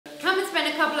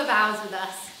hours with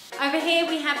us. Over here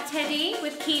we have Teddy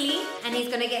with Keely, and he's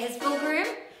gonna get his full groom.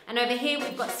 And over here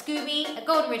we've got Scooby, a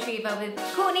golden retriever with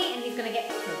Courtney, and he's gonna get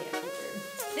full groom.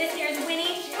 This here is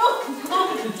Winnie. She's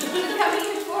coming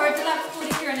in for a deluxe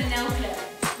 40 and a nail clip.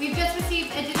 We've just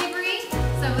received a delivery,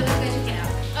 so we'll go check it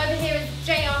out. Over here is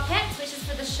JR Pets, which is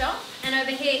for the shop. And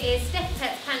over here is Steph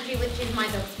Pet's Pantry, which is my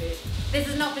dog's food. This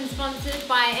has not been sponsored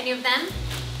by any of them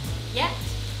yet.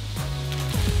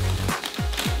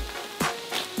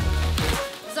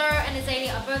 Zorro and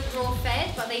Azalea are both raw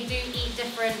fed, but they do eat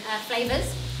different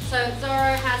flavours. So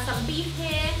Zorro has some beef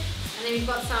here, and then we've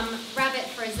got some rabbit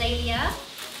for Azalea.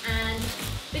 And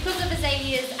because of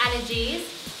Azalea's allergies,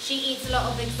 she eats a lot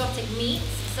of exotic meats.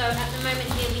 So at the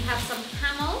moment here we have some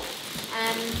camel,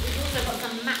 and we've also got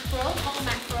some mackerel, whole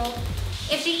mackerel.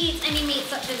 If she eats any meat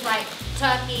such as like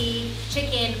turkey,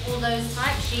 chicken, all those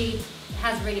types, she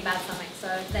has really bad stomach, so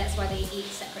that's why they eat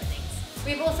separate things.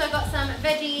 We've also got some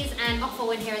veggies and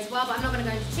offal in here as well, but I'm not going to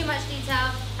go into too much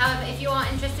detail. However, if you are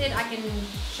interested, I can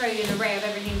show you an array of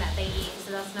everything that they eat,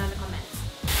 so let us know in the comments.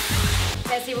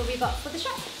 Let's see what we've got for the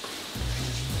shop.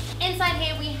 Inside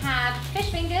here we have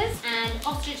fish fingers and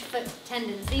ostrich foot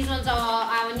tendons. These ones are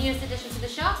our newest addition to the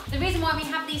shop. The reason why we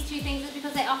have these two things is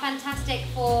because they are fantastic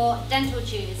for dental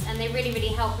chews, and they really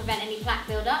help prevent any plaque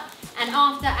buildup. And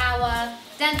after our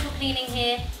dental cleaning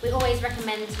here, we always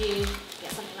recommend to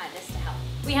get something like this to help.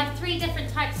 We have 3 different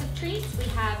types of treats. We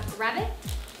have rabbit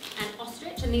and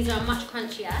ostrich, and these are much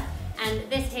crunchier. And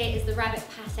this here is the rabbit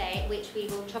pate, which we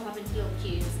will chop up into little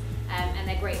cubes, and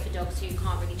they're great for dogs who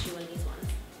can't really chew on these ones.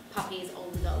 Puppies,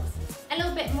 older dogs. A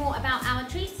little bit more about our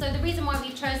treats. So the reason why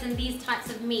we've chosen these types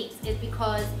of meats is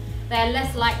because they're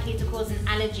less likely to cause an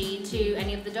allergy to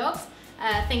any of the dogs.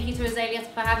 Thank you to Azalea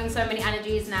for having so many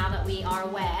allergies now that we are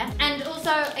aware. And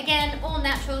also, again, all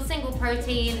natural, single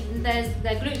protein.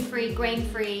 They're gluten-free,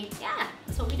 grain-free. Yeah,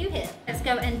 that's what we do here. Let's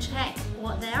go and check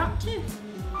what they're up to.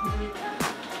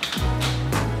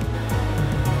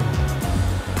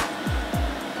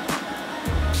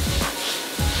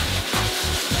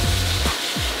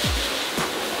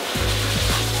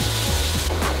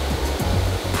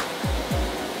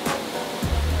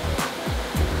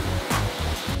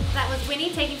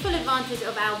 Taking full advantage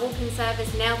of our walk-in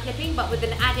service nail clipping, but with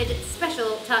an added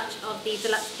special touch of the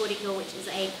deluxe body cure, which is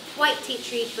a white tea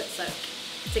tree foot soak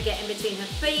to get in between her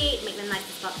feet, make them nice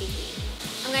and sparkly clean.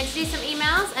 I'm going to do some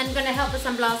emails and going to help with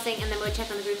some blasting, and then we'll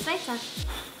check on the groups later.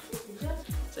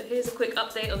 So here's a quick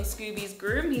update on Scooby's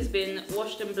groom. He's been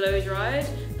washed and blow dried.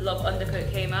 A lot of undercoat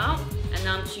came out, and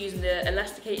now I'm just using the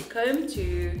elasticated comb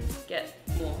to get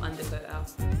more undercoat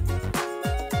out.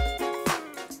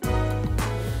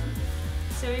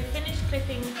 So we've finished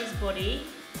clipping his body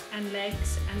and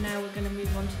legs, and now we're going to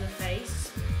move on to the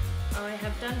face. I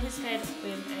have done his head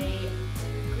with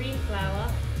a green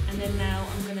flower, and then now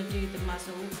I'm going to do the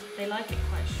muzzle. They like it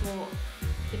quite short.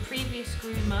 The previous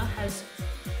groomer has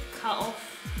cut off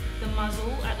the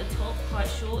muzzle at the top quite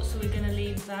short, so we're going to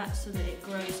leave that so that it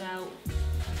grows out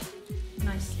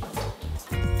nicely.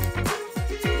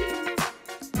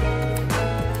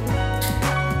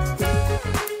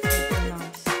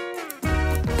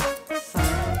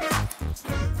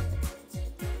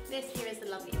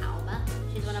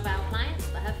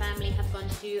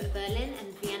 To Berlin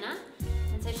and Vienna,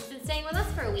 and so she's been staying with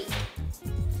us for a week.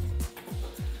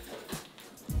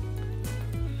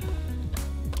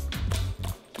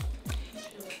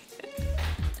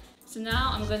 So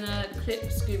now I'm gonna clip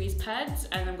Scooby's pads,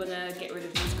 and I'm gonna get rid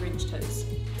of these Grinch toes.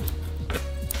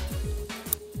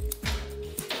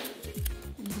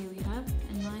 And here we have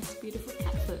a nice beautiful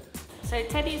cat foot. So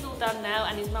Teddy's all done now,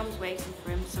 and his mum's waiting for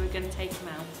him, so we're going to take him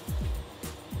out.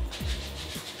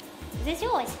 Is this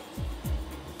yours?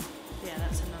 Yeah,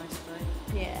 that's a nice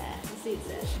boy. Yeah, it suits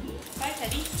it. Bye,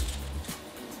 Teddy.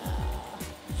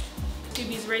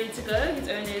 Scooby's ready to go. His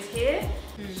owner is here.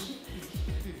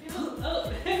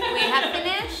 We have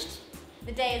finished.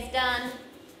 The day is done.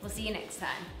 We'll see you next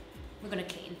time. We're gonna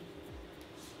clean.